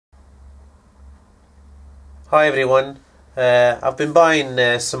Hi everyone, I've been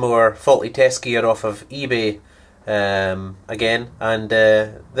buying some more faulty test gear off of eBay again, and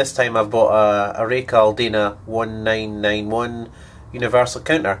this time I've bought a Racal-Dana 1991 universal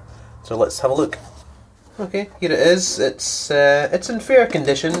counter. So let's have a look. Okay, here it is. It's in fair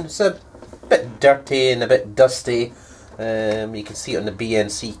condition. It's a bit dirty and a bit dusty. You can see it on the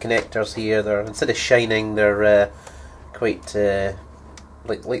BNC connectors here. They're, instead of shining, they're quite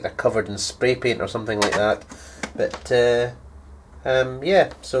like they're covered in spray paint or something like that. But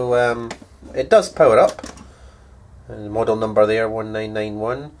yeah, so it does power up. The model number there,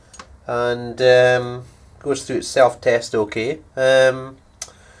 1991, and goes through its self-test okay. But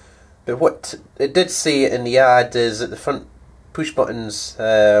what it did say in the ad is that the front push buttons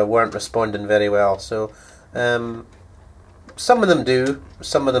weren't responding very well. So some of them do,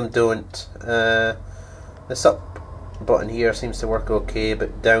 some of them don't. This up button here seems to work okay,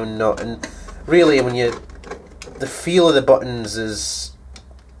 but down not. And really, the feel of the buttons is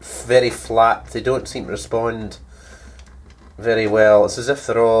very flat. They don't seem to respond very well. It's as if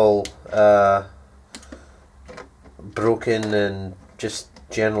they're all broken and just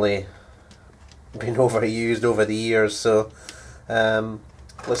generally been overused over the years. So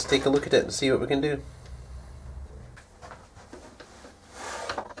let's take a look at it and see what we can do.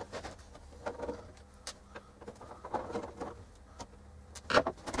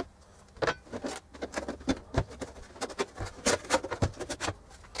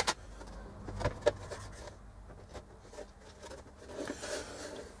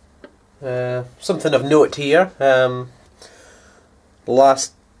 Something of note here,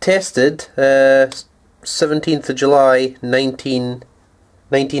 last tested 17th of July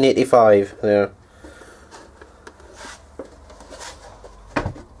 1985 there.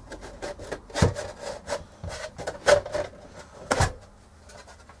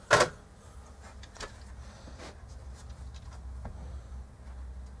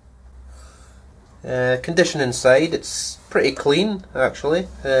 Condition inside, it's pretty clean actually.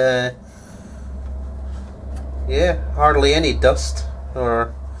 Yeah, hardly any dust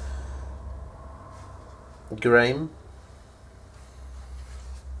or grime.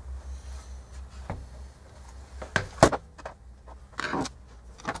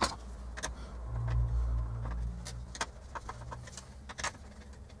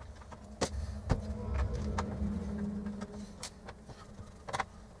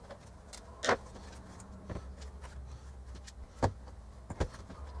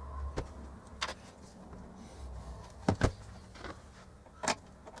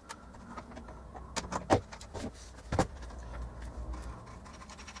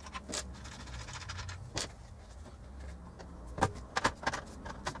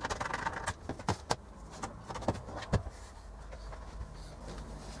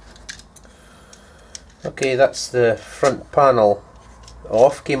 Okay, that's the front panel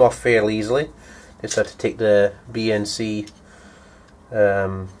off. Came off fairly easily. Just had to take the BNC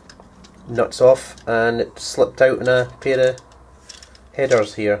nuts off, and it slipped out in a pair of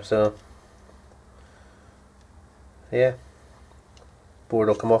headers here. So yeah, board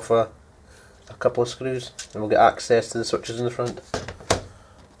will come off a couple of screws, and we'll get access to the switches in the front.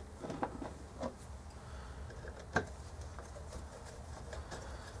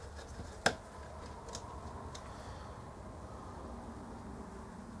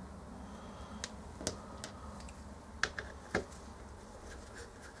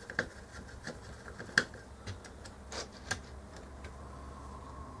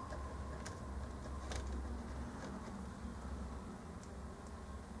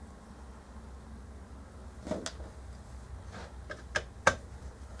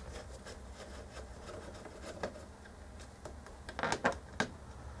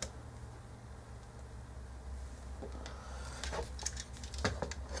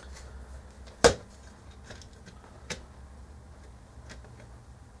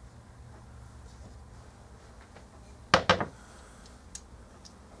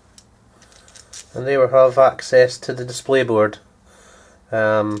 And there we have access to the display board.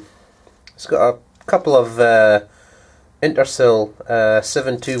 It's got a couple of Intersil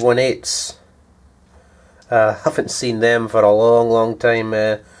 7218s. Haven't seen them for a long time.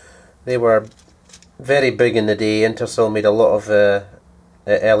 They were very big in the day. Intersil made a lot of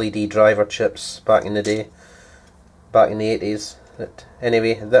LED driver chips back in the day, back in the 80s. But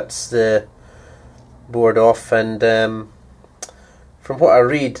anyway, that's the board off, and from what I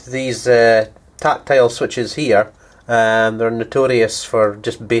read, these tactile switches here, they're notorious for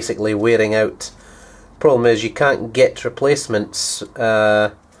just basically wearing out. Problem is, you can't get replacements.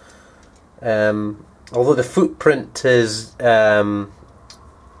 Although the footprint is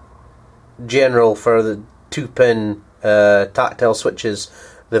general for 2-pin tactile switches.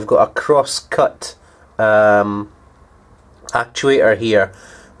 They've got a cross-cut actuator here,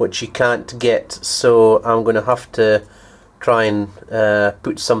 which you can't get, so I'm going to have to try and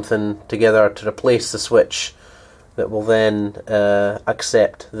put something together to replace the switch that will then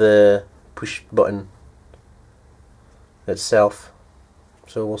accept the push button itself.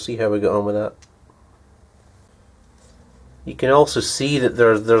 So we'll see how we get on with that. You can also see that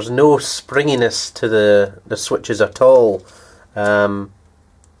there's no springiness to the switches at all.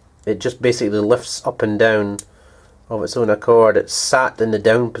 It just basically lifts up and down of its own accord. It's sat in the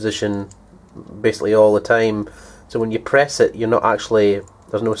down position basically all the time, so when you press it, you're not actually,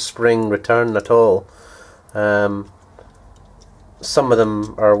 there's no spring return at all. Some of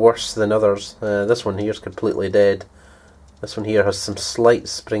them are worse than others. This one here is completely dead. This one here has some slight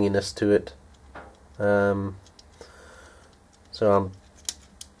springiness to it.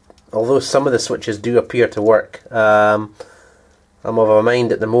 Although some of the switches do appear to work, I'm of a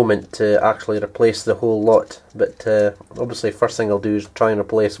mind at the moment to actually replace the whole lot. But obviously, first thing I'll do is try and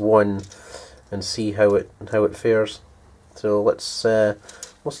replace one and see how it fares. So let's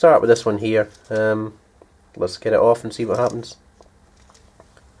we'll start with this one here. Let's get it off and see what happens.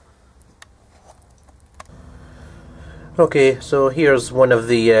 Okay, so here's one of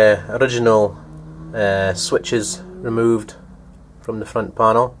the original switches removed from the front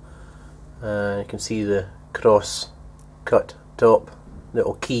panel. You can see the cross cut top that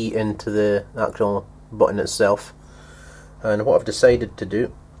will key into the actual button itself, and what I've decided to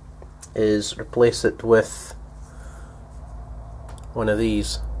do is replace it with one of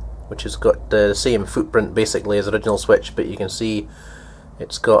these, which has got the same footprint basically as the original switch, but you can see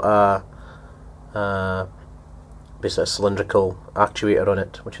it's got basically a cylindrical actuator on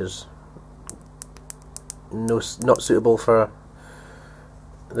it, which is not suitable for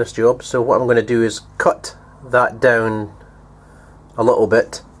this job. So what I'm going to do is cut that down a little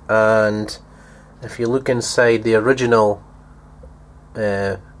bit, and if you look inside the original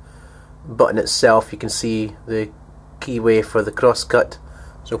button itself, you can see the keyway for the cross cut.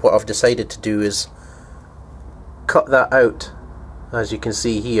 So what I've decided to do is cut that out, as you can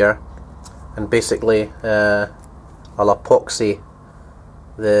see here, and basically I'll epoxy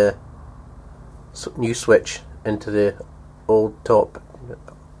the new switch into the old top.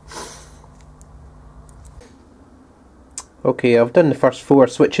 Okay, I've done the first 4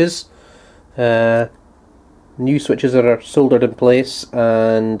 switches. New switches are soldered in place,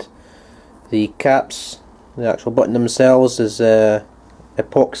 and the caps, the actual button themselves, is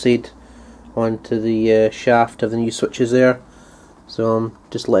epoxied onto the shaft of the new switches there. So I'm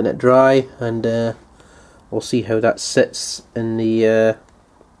just letting it dry, and we'll see how that sits in the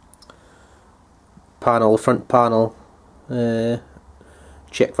panel, front panel.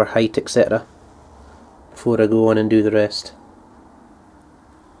 Check for height, etc. before I go on and do the rest.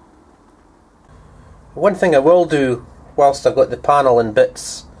 One thing I will do whilst I've got the panel in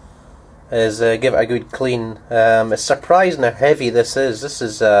bits is give it a good clean. It's surprising how heavy this is. This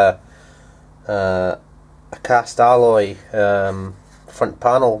is a cast alloy front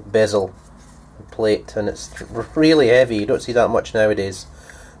panel bezel plate, and it's really heavy. You don't see that much nowadays,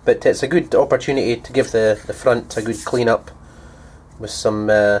 but it's a good opportunity to give the front a good clean up with some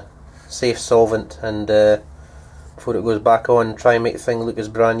safe solvent, and before it goes back on, try and make the thing look as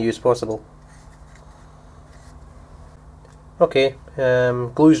brand new as possible. Okay,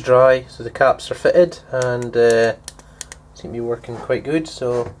 glue's dry, so the caps are fitted, and seem to be working quite good.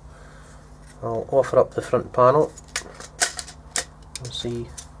 So I'll offer up the front panel and see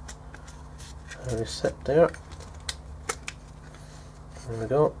how they sit there. There we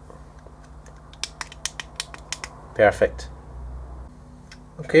go. Perfect.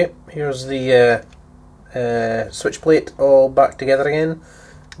 Okay, here's the switch plate all back together again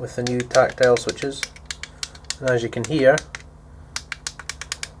with the new tactile switches, and as you can hear,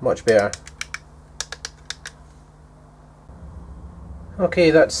 much better.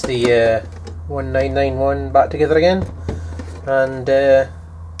 Okay, that's the 1991 back together again, and the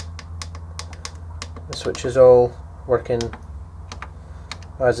switch is all working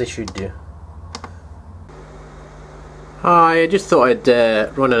as they should do. Hi, I just thought I'd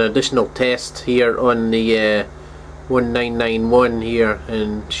run an additional test here on the 1991 here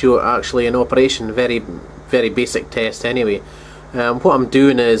and show it actually in operation. Very basic test anyway. What I'm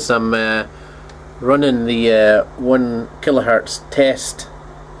doing is I'm running the 1 kilohertz test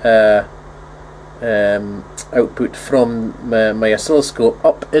output from my oscilloscope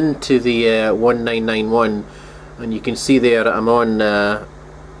up into the 1991, and you can see there I'm on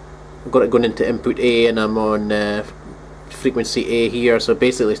I've got it going into input A, and I'm on frequency A here, so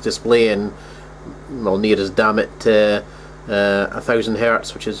basically it's displaying well, near as damn it 1000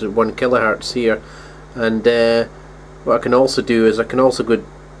 hertz, which is 1 kilohertz here. And what I can also do is I can also go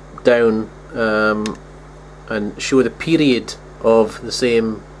down and show the period of the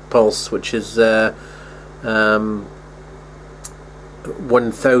same pulse, which is 1000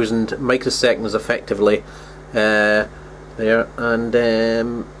 microseconds effectively there. And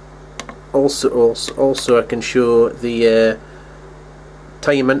also I can show the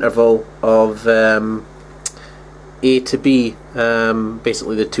time interval of A to B,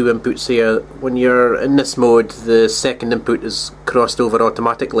 basically the two inputs here. When you're in this mode, the second input is crossed over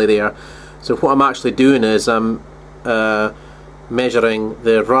automatically there. So what I'm actually doing is I'm measuring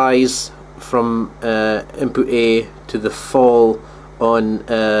the rise from input A to the fall on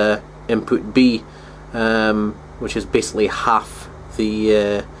input B, which is basically half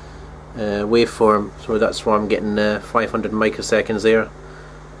the waveform. So that's why I'm getting 500 microseconds there.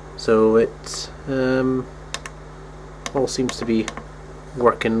 So it all seems to be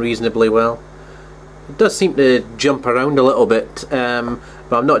working reasonably well. It does seem to jump around a little bit,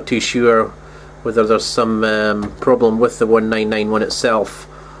 but I'm not too sure whether there's some problem with the 1991 itself,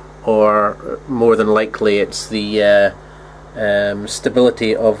 or more than likely it's the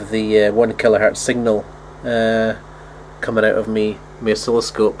stability of the 1 kilohertz signal coming out of my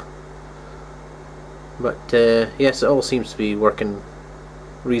oscilloscope. But yes, it all seems to be working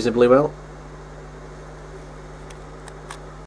reasonably well.